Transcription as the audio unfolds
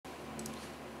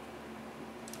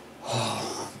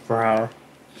bro.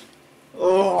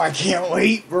 Oh, I can't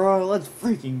wait, bro. Let's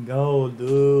freaking go,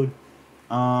 dude.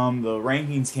 The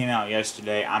rankings came out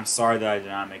yesterday. I'm sorry that I did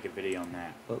not make a video on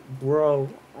that. But, bro,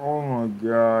 oh my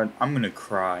god. I'm gonna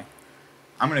cry.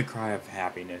 I'm gonna cry of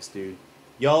happiness, dude.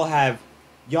 Y'all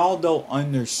don't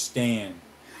understand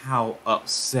how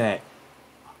upset,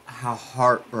 how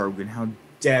heartbroken, how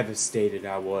devastated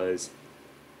I was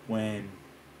when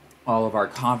all of our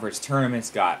conference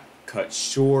tournaments got cut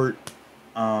short.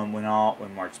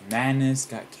 When March Madness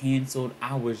got canceled,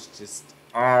 I was just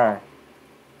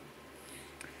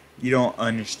you don't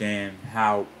understand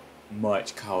how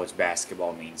much college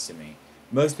basketball means to me.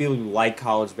 Most people like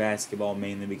college basketball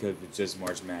mainly because it's just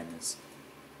March Madness.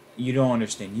 You don't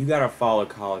understand. You gotta follow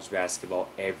college basketball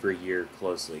every year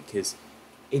closely because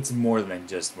it's more than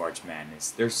just March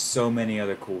Madness. There's so many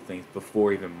other cool things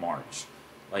before even March.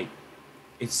 Like,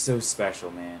 it's so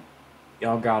special, man.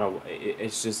 Y'all gotta.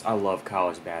 It's just, I love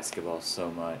college basketball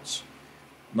so much.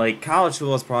 Like, college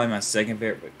football is probably my second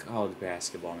favorite, but college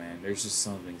basketball, man, there's just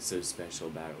something so special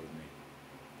about it with me.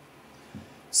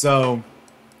 So,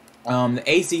 the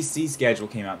ACC schedule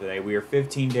came out today. We are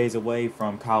 15 days away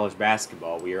from college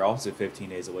basketball. We are also 15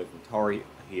 days away from Tar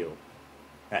Heel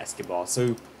basketball.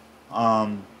 So,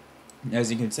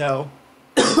 as you can tell,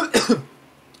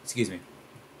 excuse me,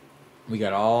 we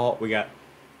got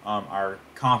our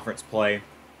conference play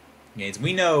games.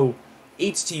 We know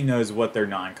each team knows what their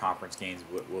non-conference games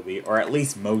will be, or at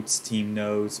least most team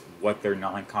knows what their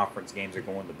non-conference games are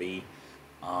going to be.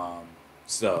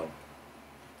 So,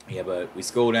 yeah, but we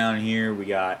scroll down here. We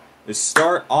got to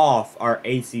start off our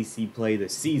ACC play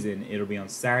this season. It'll be on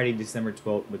Saturday, December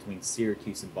 12th, between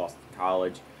Syracuse and Boston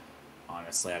College.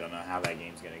 Honestly, I don't know how that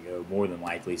game's going to go. More than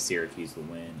likely, Syracuse will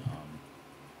win.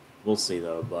 We'll see,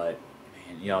 though, but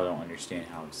man, y'all don't understand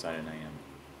how excited I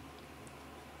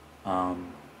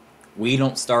am. We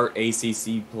don't start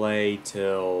ACC play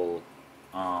till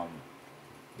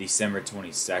December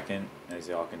 22nd, as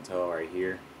y'all can tell right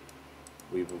here.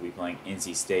 We will be playing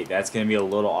NC State. That's going to be a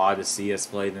little odd to see us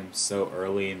play them so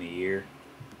early in the year.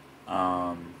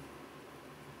 But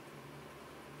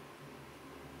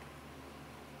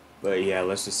yeah,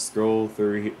 let's just scroll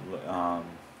through.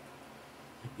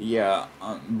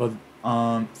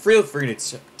 Feel free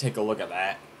to take a look at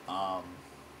that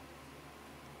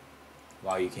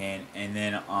while you can, and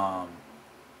then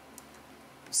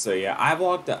so yeah, I've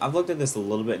looked at this a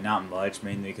little bit, not much,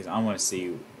 mainly because I want to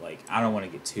see, like, I don't want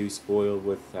to get too spoiled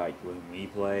with when we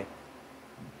play,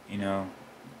 you know.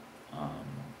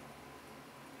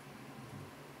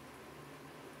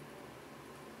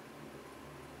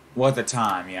 Well, at the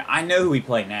time, yeah, I know who we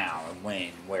play now and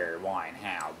when, where, why, and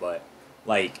how, but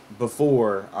like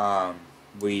before, I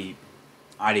didn't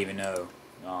even know,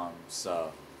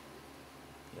 so.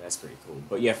 Yeah, that's pretty cool.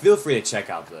 But yeah, feel free to check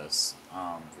out this,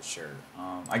 for sure.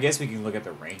 I guess we can look at the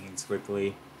rankings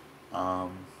quickly.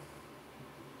 1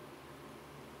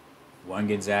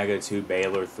 Gonzaga, 2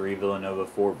 Baylor, 3 Villanova,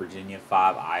 4 Virginia,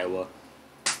 5 Iowa.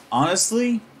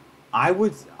 Honestly,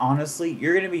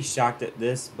 you're going to be shocked at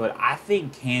this, but I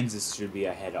think Kansas should be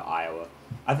ahead of Iowa.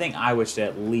 I think Iowa should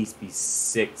at least be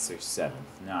 6th or 7th,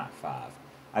 not 5.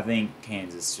 I think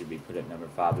Kansas should be put at number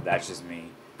 5, but that's just me.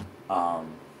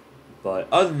 But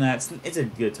other than that, it's a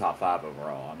good top 5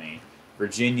 overall. I mean,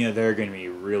 Virginia, they're going to be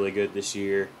really good this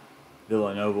year.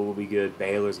 Villanova will be good.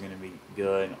 Baylor's going to be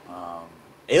good.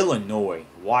 Illinois,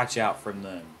 watch out from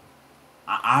them.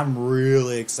 I'm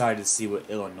really excited to see what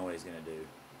Illinois is going to do.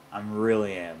 I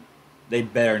really am. They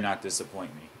better not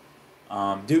disappoint me.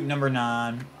 Duke, number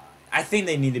 9. I think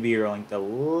they need to be ranked a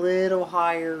little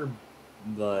higher.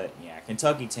 But, yeah,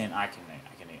 Kentucky, 10. I can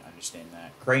understand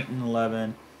that. Creighton,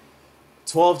 11.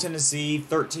 12 Tennessee,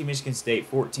 13 Michigan State,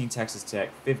 14 Texas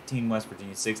Tech, 15 West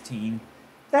Virginia, 16.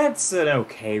 That's an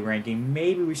okay ranking.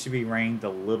 Maybe we should be ranked a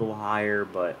little higher,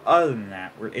 but other than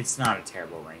that, it's not a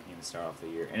terrible ranking to start off the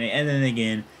year. And then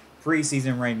again,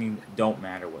 preseason rankings don't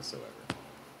matter whatsoever.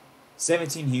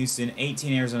 17 Houston,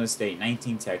 18 Arizona State,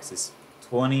 19 Texas,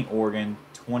 20 Oregon,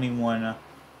 21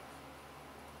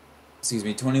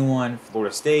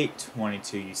 Florida State,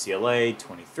 22 UCLA,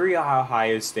 23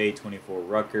 Ohio State, 24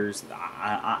 Rutgers.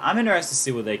 I'm interested to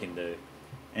see what they can do.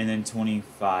 And then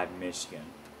 25 Michigan.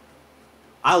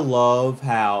 I love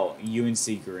how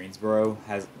UNC Greensboro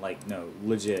has,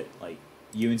 legit,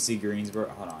 UNC Greensboro.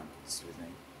 Hold on, stupid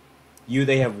thing.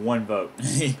 They have 1 vote.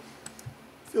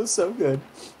 Feels so good.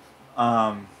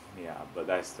 Yeah, but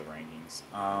that's the rankings.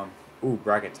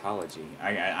 Bracketology.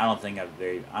 I don't think I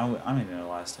don't even know the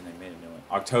last time they made a new one.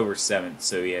 October 7th,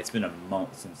 so yeah, it's been a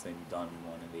month since they've done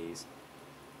one of these.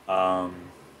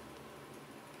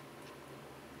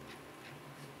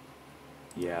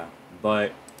 Yeah,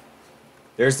 but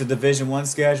there's the Division One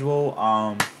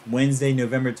schedule. Wednesday,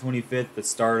 November 25th, the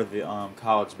start of the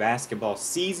college basketball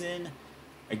season.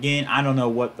 Again, I don't know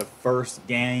what the first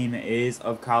game is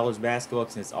of college basketball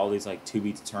since it's all these like to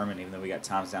be determined. Even though we got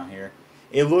times down here,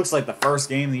 it looks like the first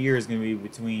game of the year is going to be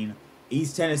between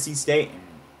East Tennessee State and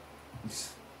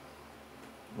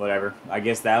whatever. I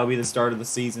guess that'll be the start of the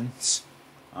season.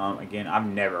 Again, I've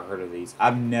never heard of these.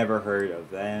 I've never heard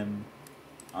of them.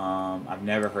 I've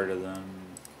never heard of them.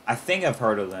 I think I've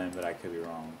heard of them, but I could be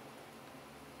wrong.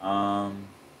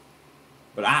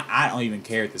 But I don't even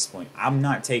care at this point. I'm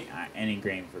not taking any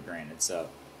game for granted. So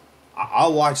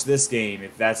I'll watch this game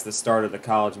if that's the start of the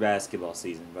college basketball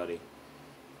season, buddy.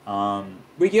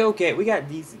 We get okay. We got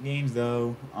decent games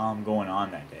though. Going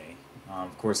on that day.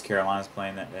 Of course, Carolina's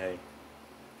playing that day.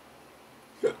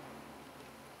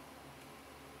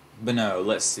 But no,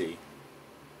 let's see.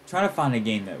 Trying to find a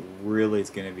game that really is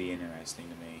going to be interesting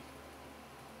to me.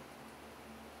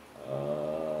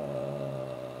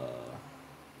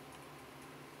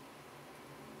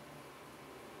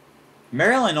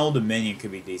 Maryland Old Dominion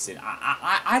could be decent.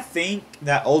 I think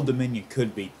that Old Dominion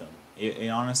could beat them. It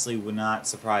honestly would not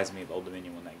surprise me if Old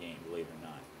Dominion won that game, believe it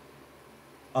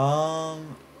or not.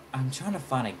 I'm trying to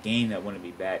find a game that wouldn't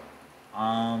be bad.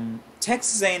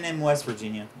 Texas A&M West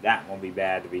Virginia. That won't be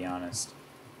bad, to be honest.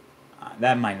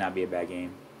 That might not be a bad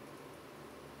game.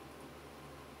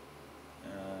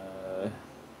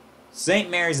 St.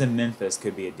 Mary's and Memphis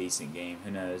could be a decent game.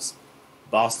 Who knows?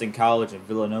 Boston College and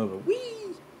Villanova. Whee!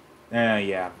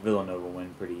 Yeah, Villanova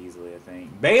win pretty easily, I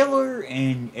think. Baylor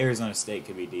and Arizona State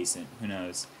could be decent. Who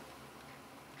knows?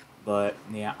 But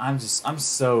yeah, I'm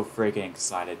so freaking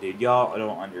excited, dude. Y'all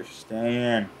don't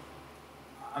understand.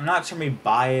 I'm not trying to be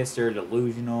biased or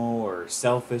delusional or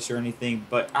selfish or anything,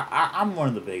 but I'm one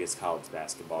of the biggest college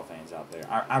basketball fans out there.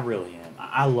 I really am.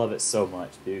 I love it so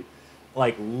much, dude.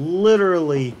 Like,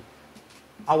 literally,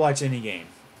 I'll watch any game.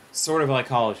 Sort of like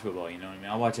college football, you know what I mean?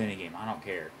 I'll watch any game. I don't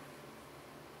care.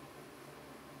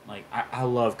 Like, I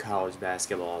love college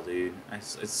basketball, dude.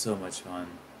 It's so much fun.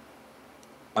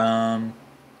 I'm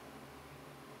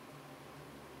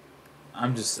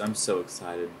so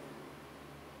excited.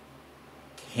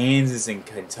 Kansas and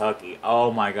Kentucky.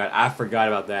 Oh my god, I forgot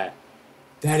about that.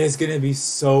 That is gonna be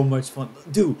so much fun,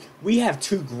 dude. We have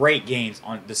two great games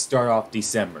on to start off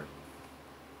December.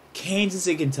 Kansas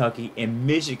and Kentucky and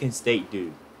Michigan State,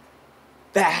 dude.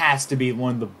 That has to be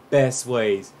one of the best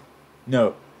ways.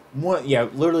 No, one, yeah,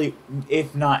 literally,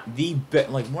 if not the best,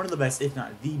 like one of the best, if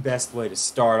not the best way to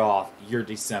start off your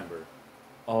December.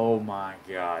 Oh my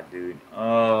god, dude.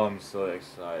 Oh, I'm so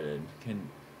excited.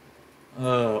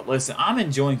 Listen, I'm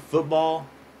enjoying football,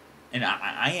 and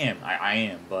I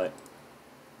am, but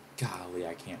golly,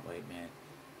 I can't wait, man.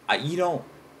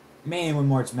 Man, when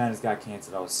March Madness got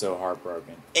canceled, I was so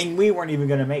heartbroken. And we weren't even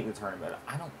going to make the tournament.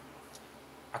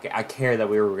 Okay, I care that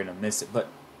we were going to miss it, but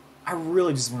I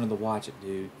really just wanted to watch it,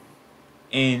 dude.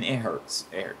 And it hurts.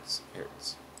 It hurts. It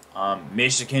hurts.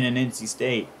 Michigan and NC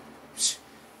State.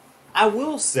 I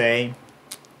will say,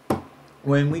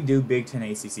 when we do Big Ten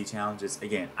ACC challenges,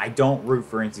 again, I don't root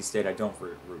for NC State. I don't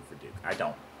root for Duke. I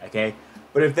don't, okay?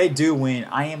 But if they do win,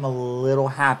 I am a little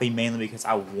happy, mainly because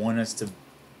I want us to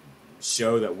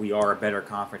show that we are a better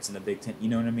conference in the Big Ten. You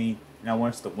know what I mean? And I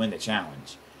want us to win the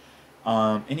challenge.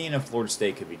 Indiana, Florida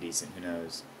State could be decent. Who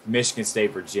knows? Michigan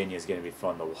State, Virginia is going to be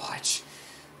fun to watch.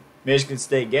 Michigan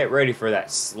State, get ready for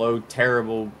that slow,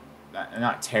 terrible,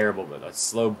 not terrible, but a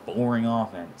slow, boring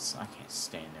offense. I can't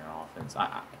stand their offense.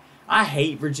 I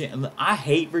hate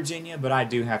Virginia, but I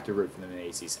do have to root for them in the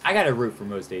ACC. I got to root for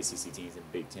most ACC teams in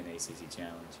Big Ten ACC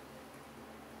Challenge,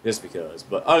 just because.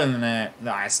 But other than that,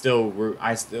 no, I still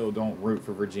don't root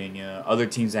for Virginia. Other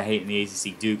teams I hate in the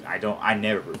ACC, Duke, I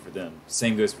never root for them.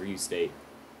 Same goes for U State.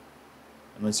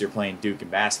 Unless you're playing Duke in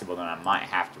basketball, then I might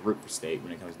have to root for State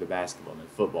when it comes to basketball. And then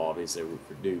football, obviously, I root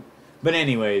for Duke. But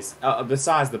anyways,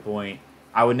 besides the point,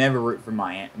 I would never root for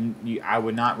Miami. I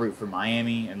would not root for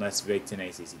Miami unless Big Ten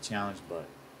ACC Challenge. But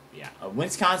yeah,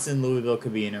 Wisconsin, Louisville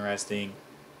could be interesting.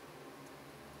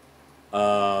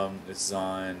 This is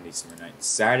on December 9th.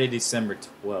 Saturday, December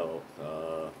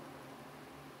 12th.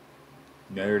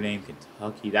 Notre Dame,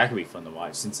 Kentucky. That could be fun to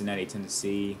watch. Cincinnati,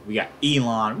 Tennessee. We got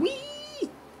Elon. Whee!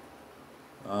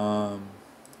 Yeah,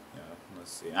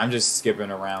 let's see. I'm just skipping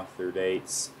around through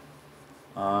dates.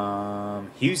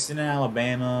 Houston,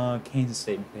 Alabama, Kansas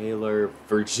State, Baylor,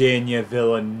 Virginia,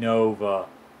 Villanova.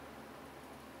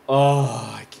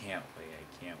 Oh, I can't wait.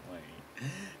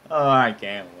 Oh, I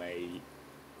can't wait.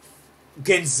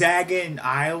 Gonzaga and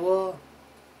Iowa.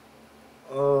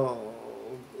 Oh,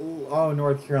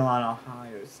 North Carolina,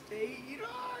 Ohio State.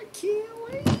 Oh, I can't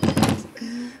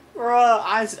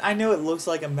Bruh, I know it looks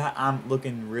like I'm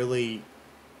looking really.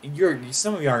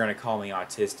 Some of you are gonna call me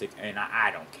autistic, and I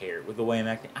don't care with the way I'm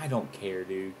acting. I don't care,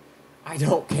 dude. I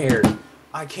don't care.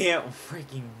 I can't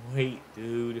freaking wait,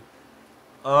 dude.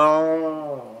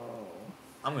 Oh,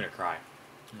 I'm gonna cry.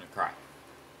 I'm gonna cry.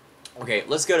 Okay,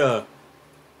 let's go to.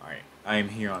 All right, I am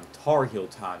here on Tar Heel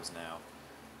Times now.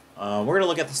 We're gonna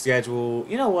look at the schedule.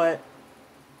 You know what?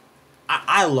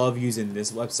 I love using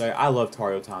this website. I love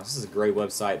Tar Heel Times. This is a great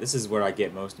website. This is where I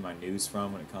get most of my news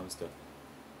from when it comes to.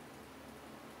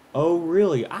 Oh,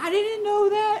 really? I didn't know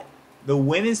that. The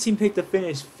women's team picked to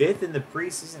finish 5th in the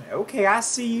preseason. Okay, I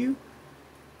see you.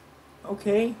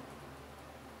 Okay.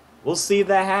 We'll see if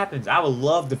that happens. I would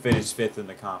love to finish 5th in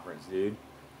the conference, dude.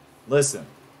 Listen.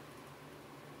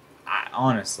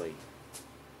 Honestly,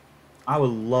 I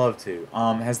would love to.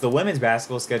 Has the women's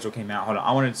basketball schedule came out? Hold on,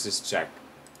 I wanted to just check.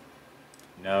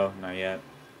 No, not yet.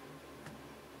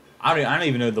 I don't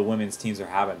even know if the women's teams are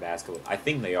having basketball. I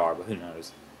think they are, but who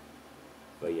knows?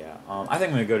 But yeah, I think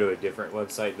I'm gonna go to a different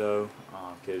website though,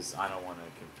 because I don't want to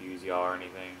confuse y'all or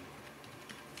anything.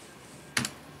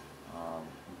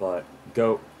 But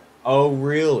go. Oh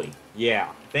really?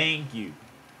 Yeah. Thank you.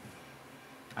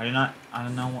 I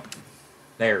don't know what.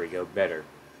 There we go. Better.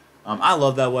 I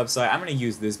love that website. I'm gonna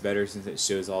use this better since it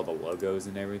shows all the logos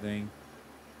and everything.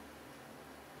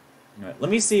 Right,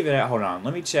 let me see if it. Hold on.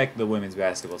 Let me check the women's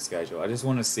basketball schedule. I just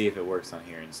want to see if it works on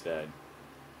here instead.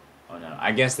 Oh no.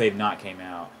 I guess they've not came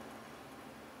out.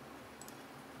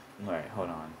 All right. Hold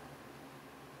on.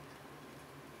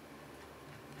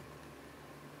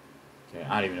 Okay.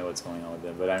 I don't even know what's going on with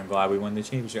them, but I'm glad we won the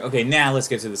championship. Okay. Now let's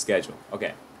get to the schedule.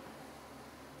 Okay.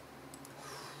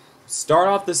 Start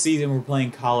off the season, we're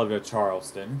playing College of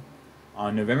Charleston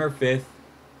on November 5th,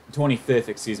 25th,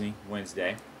 excuse me,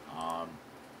 Wednesday. I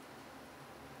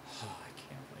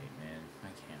can't wait, man.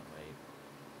 I can't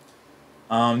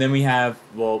wait. Then we have,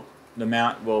 Maui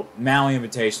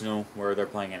Invitational, where they're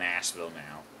playing in Asheville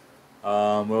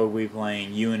now. We'll be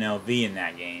playing UNLV in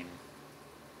that game.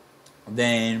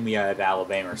 Then we have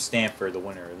Alabama or Stanford, the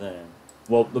winner of them.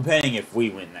 Well, depending if we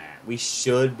win that. We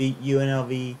should beat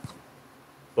UNLV.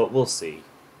 But we'll see.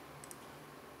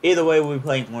 Either way, we'll be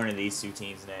playing one of these two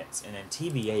teams next. And then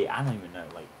TBA, I don't even know.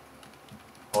 Like,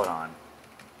 hold on.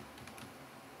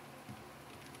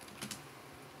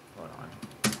 Hold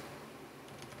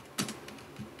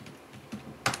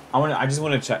on. I just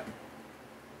want to check.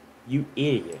 You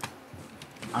idiot.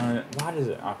 Why does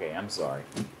it... Okay, I'm sorry.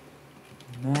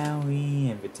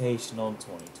 Maui Invitational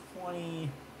 2020.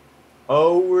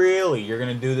 Oh, really? You're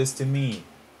going to do this to me?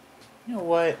 You know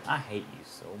what? I hate you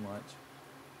so much.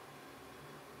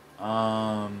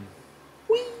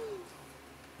 Whee!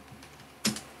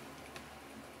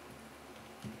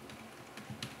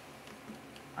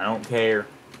 I don't care.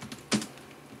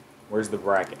 Where's the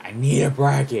bracket? I need a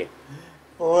bracket.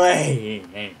 Wait.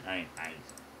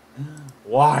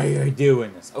 Why are you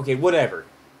doing this? Okay, whatever.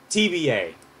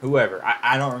 TBA. Whoever.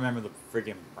 I don't remember the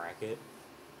freaking bracket.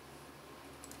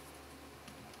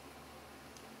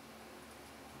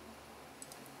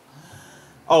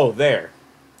 Oh, there.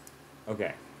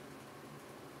 Okay.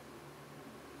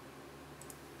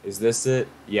 Is this it?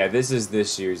 Yeah, this is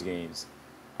this year's games.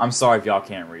 I'm sorry if y'all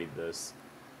can't read this.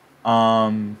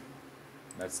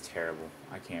 That's terrible.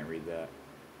 I can't read that.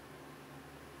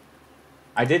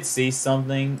 I did see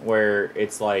something where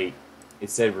it's like, it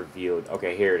said revealed.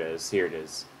 Okay, here it is. Here it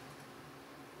is.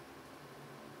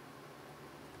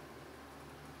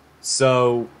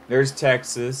 So, there's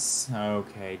Texas.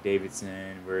 Okay,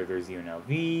 Davidson, where there's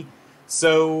UNLV.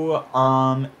 So,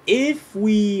 if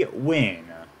we win,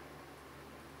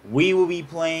 we will be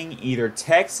playing either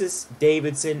Texas,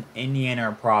 Davidson, Indiana,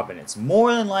 or Providence.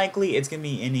 More than likely, it's going to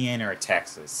be Indiana or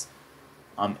Texas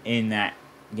in that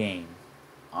game.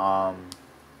 And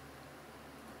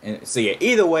so, yeah,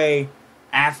 either way,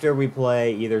 after we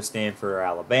play either Stanford or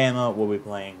Alabama, we'll be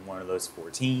playing one of those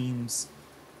 4 teams.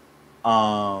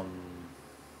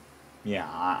 Yeah,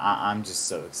 I'm just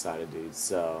so excited, dude.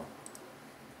 So,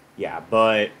 yeah,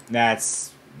 but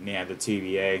that's, yeah, the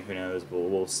TBA. Who knows? But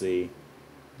we'll see.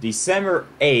 December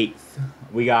 8th,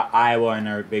 we got Iowa in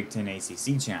our Big Ten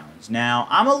ACC Challenge. Now,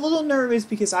 I'm a little nervous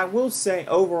because I will say,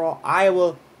 overall,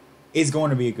 Iowa is going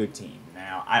to be a good team.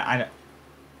 Now,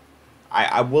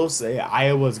 I will say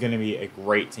Iowa's going to be a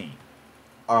great team.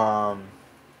 I'm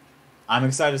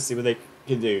excited to see what they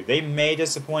can do. They may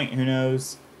disappoint, who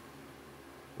knows?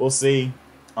 We'll see.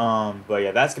 But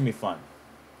yeah, that's going to be fun.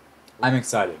 I'm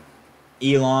excited.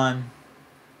 Elon,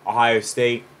 Ohio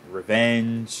State,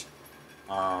 revenge.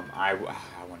 I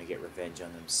want to get revenge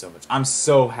on them so much. I'm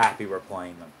so happy we're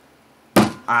playing them.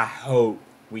 I hope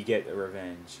we get the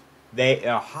revenge.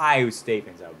 Ohio State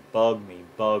fans that bug me,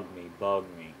 bug me, bug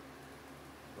me.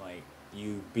 Like,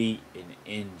 you beat an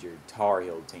injured Tar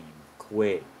Heel team.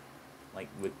 Quit.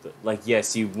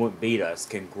 Yes, you wouldn't beat us.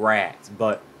 Congrats.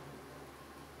 But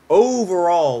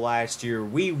overall, last year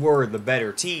we were the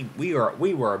better team. We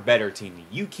were a better team.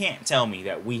 You can't tell me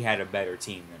that we had a better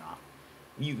team than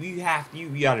you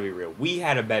gotta be real. We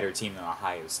had a better team than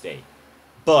Ohio State.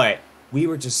 But we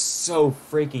were just so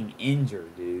freaking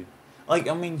injured, dude. Like,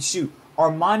 I mean, shoot,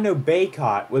 Armando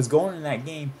Bacot was going in that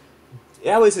game.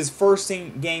 That was his first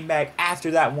game back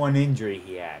after that one injury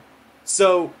he had.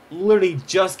 So, literally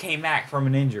just came back from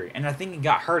an injury. And I think he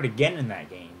got hurt again in that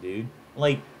game, dude.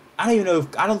 Like, I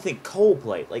don't think Cole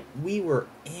played. Like, we were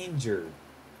injured.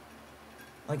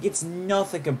 Like, it's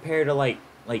nothing compared to,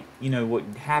 what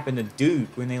happened to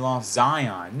Duke when they lost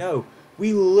Zion. No,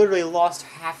 we literally lost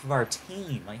half of our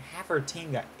team. Like, half our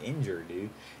team got injured, dude.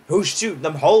 Oh, shoot,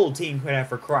 the whole team could have,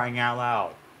 for crying out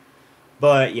loud.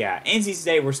 But, yeah, NC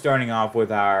State, we're starting off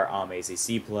with our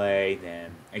ACC play.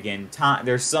 Then, again,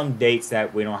 there's some dates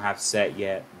that we don't have set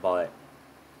yet, but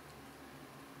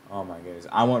oh, my goodness.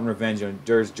 I want revenge on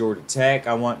Georgia Tech.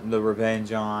 I want the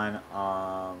revenge on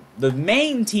the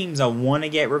main teams I want to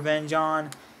get revenge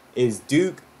on is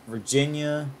Duke,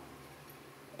 Virginia,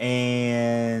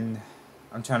 and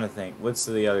I'm trying to think. What's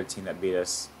the other team that beat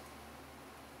us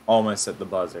almost at the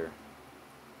buzzer?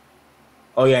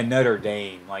 Oh, yeah, Notre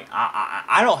Dame. Like,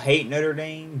 I don't hate Notre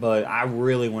Dame, but I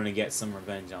really want to get some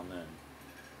revenge on them.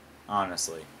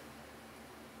 Honestly.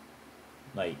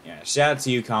 Like, yeah, shout out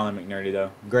to you, Colin McNerdy,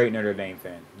 though. Great Notre Dame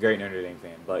fan. Great Notre Dame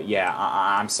fan. But, yeah,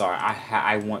 I'm sorry.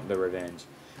 I want the revenge.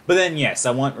 But then, yes,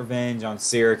 I want revenge on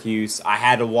Syracuse. I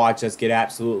had to watch us get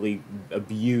absolutely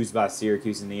abused by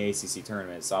Syracuse in the ACC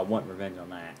tournament, so I want revenge on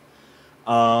that.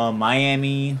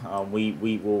 Miami, we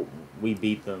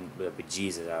beat them the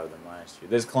bejesus out of them last year.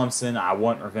 This Clemson, I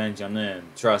want revenge on them.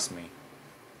 Trust me.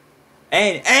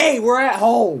 And, hey, we're at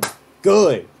home.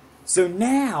 Good. So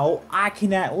now I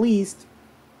can at least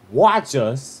watch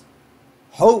us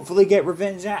hopefully get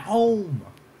revenge at home.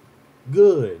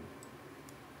 Good.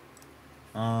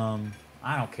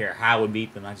 I don't care how we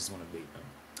beat them. I just want to beat them.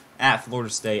 At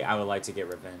Florida State, I would like to get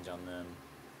revenge on them.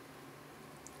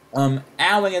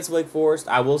 Out against Wake Forest,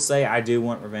 I will say I do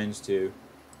want revenge too.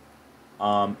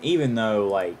 Even though,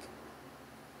 like,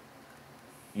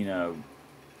 you know,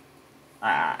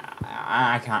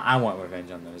 I want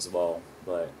revenge on them as well.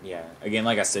 But yeah, again,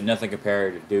 like I said, nothing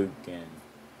compared to Duke and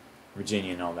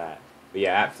Virginia and all that. But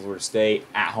yeah, at Florida State,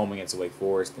 at home against Wake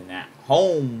Forest, and at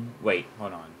home. Wait,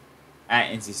 hold on.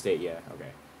 At NC State, yeah, okay.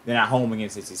 Then at home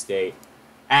against NC State.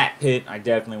 At Pitt, I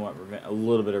definitely want a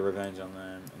little bit of revenge on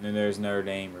them. And then there's Notre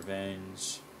Dame,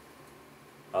 revenge.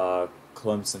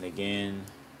 Clemson again.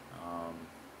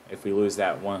 If we lose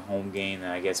that one home game,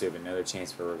 then I guess we have another chance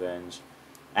for revenge.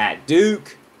 At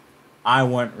Duke, I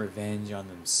want revenge on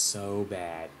them so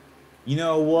bad. You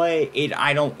know what?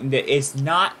 It's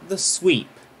not the sweep.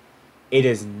 It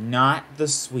is not the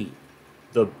sweep.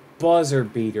 The buzzer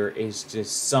beater is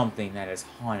just something that is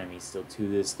haunting me still to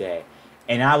this day.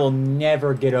 And I will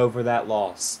never get over that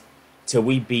loss till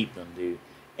we beat them, dude.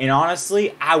 And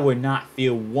honestly, I would not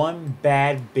feel one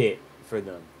bad bit for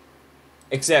them.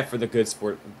 Except for the good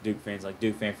sport Duke fans, like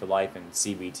Duke fan for life and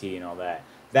CBT and all that.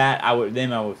 I would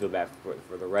feel bad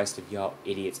for the rest of y'all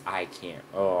idiots. I can't.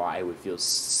 Oh, I would feel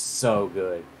so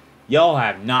good. Y'all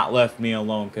have not left me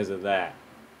alone because of that.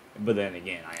 But then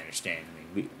again, I understand. I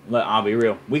mean, I'll be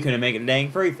real. We couldn't make it a dang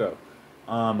free throw.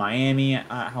 Miami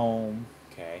at home.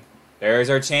 Okay. There's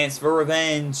our chance for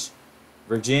revenge.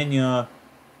 Virginia.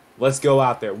 Let's go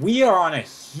out there. We are on a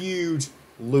huge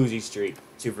losing streak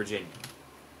to Virginia.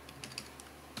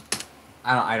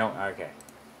 Okay.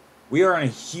 We are on a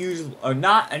huge,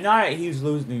 not a huge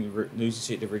losing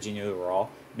streak to Virginia overall.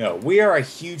 No, we have a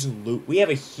huge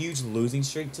losing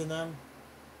streak to them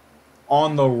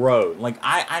on the road. Like,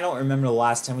 I don't remember the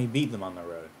last time we beat them on the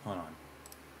road. Hold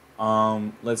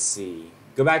on. Let's see.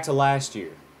 Go back to last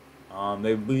year.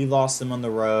 We lost them on the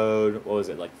road. What was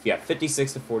it?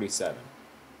 56-47.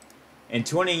 In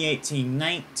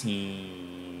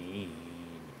 2018-19,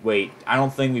 wait, I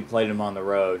don't think we played them on the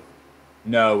road.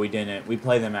 No, we didn't. We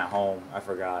played them at home. I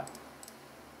forgot.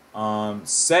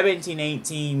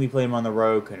 17-18, we played them on the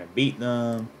road. Couldn't beat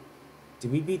them.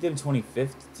 Did we beat them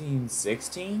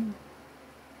 2015-16?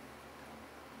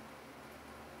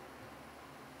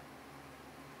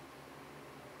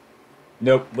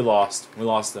 Nope, we lost. We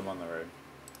lost them on the road.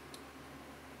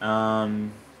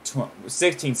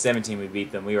 16-17, we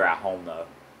beat them. We were at home, though.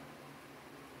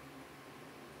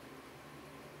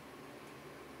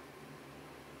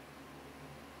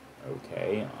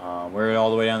 Okay, we're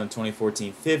all the way down to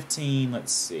 2014-15.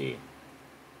 Let's see.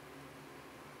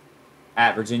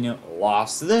 At Virginia,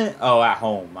 lost to them. Oh, at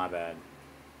home. My bad.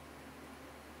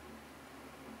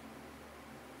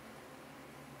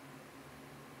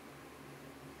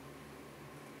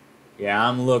 Yeah,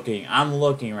 I'm looking. I'm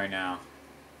looking right now.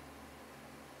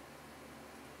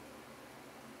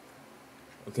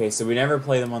 Okay, so we never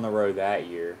played them on the road that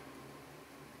year.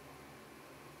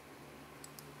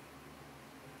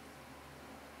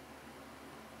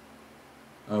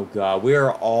 Oh, God. We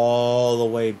are all the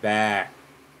way back.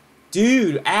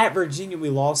 Dude, at Virginia, we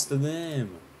lost to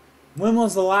them. When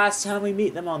was the last time we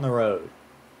meet them on the road?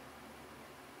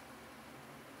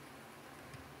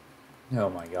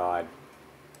 Oh, my God.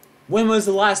 When was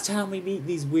the last time we meet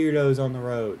these weirdos on the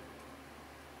road?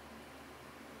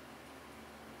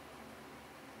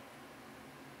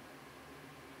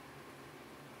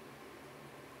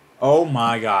 Oh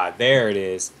my God, there it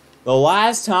is. The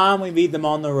last time we beat them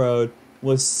on the road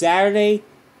was Saturday,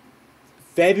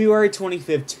 February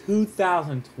 25th,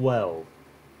 2012.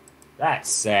 That's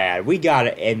sad. We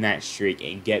gotta end that streak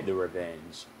and get the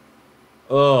revenge.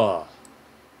 Ugh.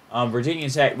 Virginia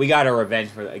Tech, we got a revenge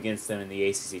against them in the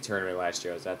ACC tournament last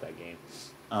year. I was at that game.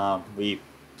 We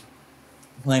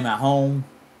play them at home.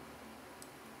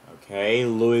 Okay,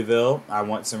 Louisville. I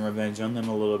want some revenge on them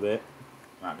a little bit.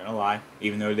 Not gonna lie.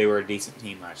 Even though they were a decent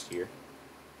team last year.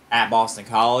 At Boston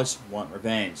College, want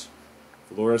revenge.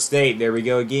 Florida State, there we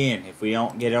go again. If we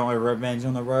don't get our revenge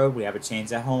on the road, we have a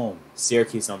chance at home.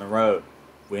 Syracuse on the road.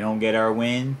 If we don't get our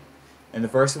win in the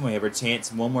first one, we have a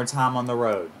chance one more time on the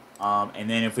road. And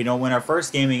then if we don't win our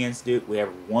first game against Duke, we have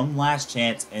one last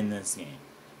chance in this game.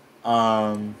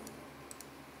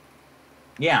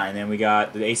 Yeah, and then we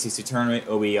got the ACC tournament.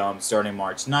 It'll be starting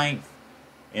March 9th,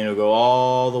 and it'll go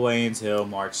all the way until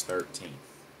March 13th.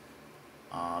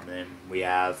 And we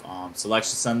have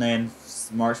Selection Sunday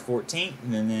March 14th,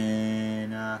 and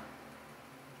then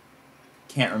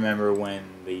can't remember when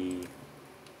the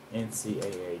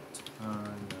NCAA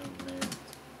tournament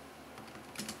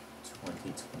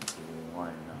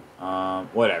 2021.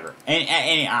 Whatever. And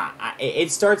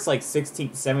it starts like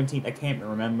 16th, 17th. I can't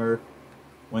remember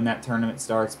when that tournament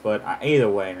starts, but either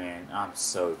way, man, I'm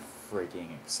so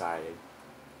freaking excited.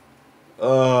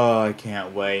 Oh, I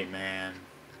can't wait, man.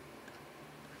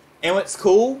 And what's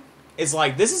cool is,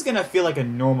 like, this is going to feel like a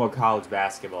normal college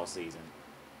basketball season.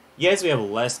 Yes, we have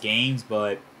less games,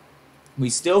 but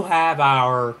we still have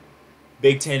our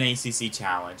Big Ten ACC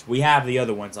Challenge. We have the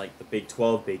other ones, like the Big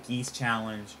 12 Big East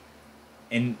Challenge,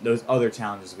 and those other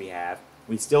challenges we have.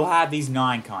 We still have these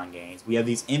non-con games. We have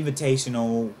these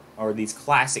invitational, or these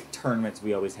classic tournaments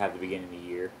we always have at the beginning of the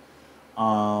year.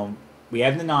 We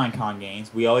have the non-con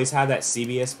games. We always have that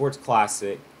CBS Sports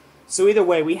Classic. So either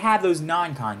way, we have those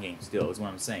non-con games still, is what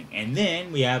I'm saying. And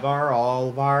then we have all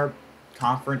of our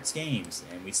conference games.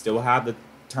 And we still have the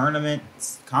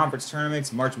tournaments, conference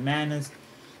tournaments, March Madness.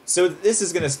 So this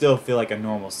is going to still feel like a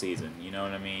normal season, you know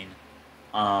what I mean?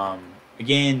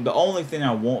 Again, the only thing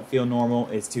I won't feel normal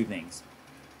is two things.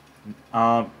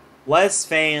 Less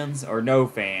fans or no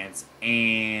fans,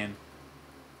 and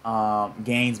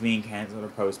games being canceled or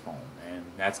postponed. And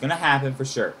that's going to happen for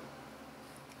sure.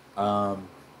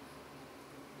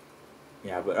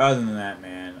 Yeah, but other than that,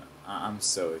 man, I'm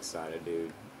so excited,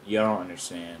 dude. You don't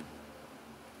understand.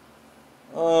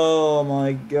 Oh,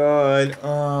 my God.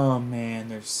 Oh, man,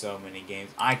 there's so many games.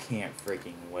 I can't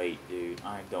freaking wait, dude.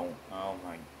 I don't. Oh,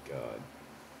 my God.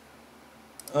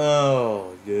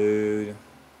 Oh, dude.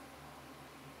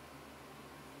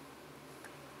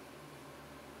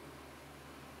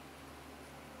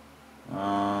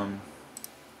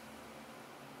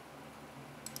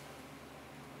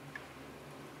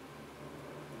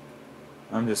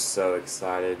 I'm just so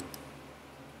excited.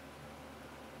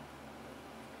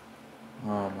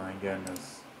 Oh my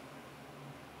goodness.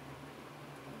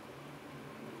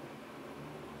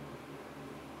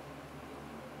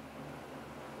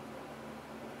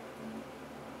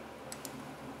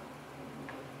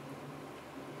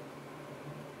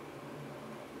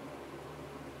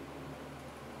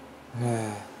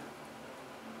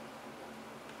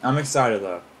 I'm excited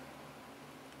though.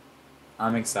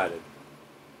 I'm excited.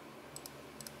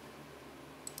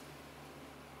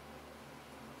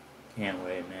 Can't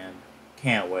wait, man.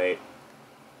 Can't wait.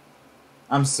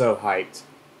 I'm so hyped.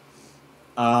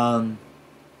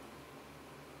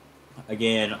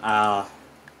 Again, I'm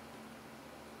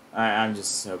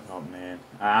just so pumped, man.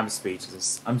 I'm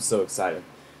speechless. I'm so excited.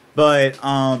 But,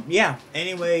 yeah.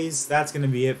 Anyways, that's gonna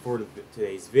be it for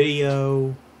today's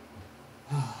video.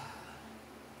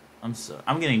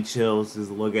 I'm getting chills just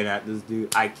looking at this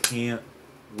dude. I can't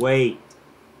wait.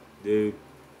 dude.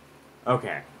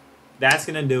 Okay. That's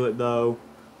gonna do it, though.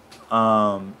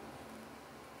 Um,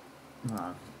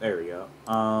 there we go.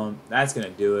 That's gonna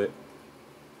do it.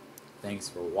 Thanks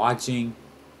for watching.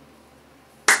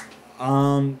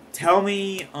 Tell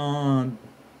me,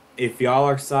 if y'all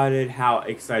are excited, how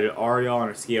excited are y'all on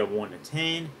a scale of 1 to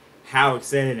 10? How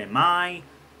excited am I?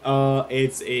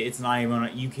 It's not even,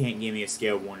 you can't give me a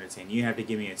scale of 1 to 10. You have to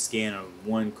give me a scale of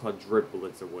 1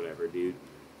 quadruplets or whatever, dude.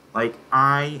 Like,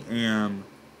 I am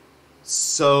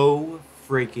so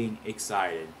freaking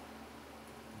excited.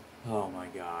 Oh my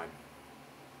god.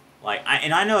 Like,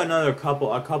 I know a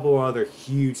couple other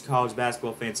huge college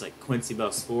basketball fans, like Quincy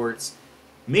Bell Sports.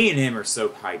 Me and him are so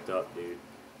hyped up, dude.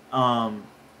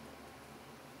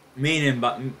 Me and him,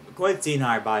 but Quincy and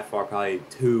I are by far probably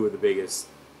two of the biggest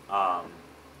college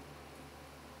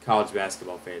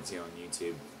basketball fans here on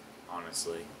YouTube.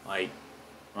 Honestly,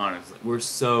 we're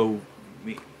so,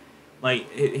 like,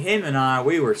 him and I,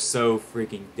 we were so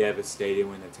freaking devastated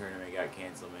when the tournament got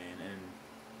canceled, man. And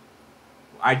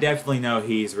I definitely know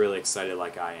he's really excited,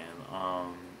 like I am.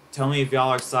 Tell me if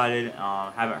y'all are excited.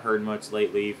 Haven't heard much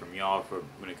lately from y'all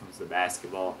when it comes to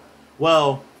basketball.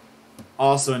 Well,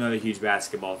 also another huge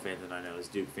basketball fan that I know is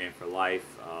Duke fan for life.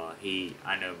 I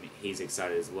know he's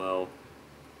excited as well.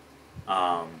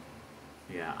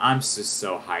 Yeah, I'm just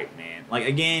so hyped, man. Like,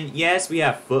 again, yes, we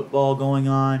have football going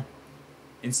on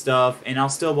and stuff, and I'll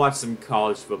still watch some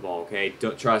college football, okay?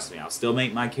 Don't trust me. I'll still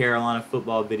make my Carolina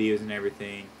football videos and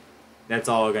everything. That's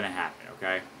all gonna happen,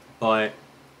 okay? But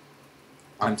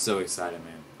I'm so excited,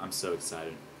 man. I'm so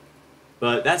excited.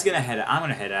 But I'm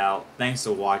gonna head out. Thanks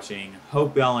for watching.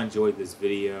 Hope y'all enjoyed this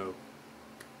video.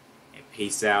 And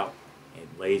peace out. And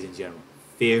ladies and gentlemen,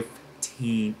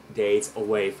 15 days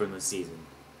away from the season.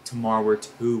 Tomorrow we're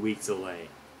 2 weeks away.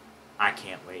 I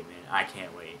can't wait, man. I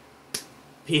can't wait.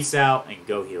 Peace out and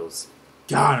go Heels.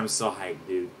 God, I'm so hyped,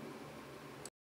 dude.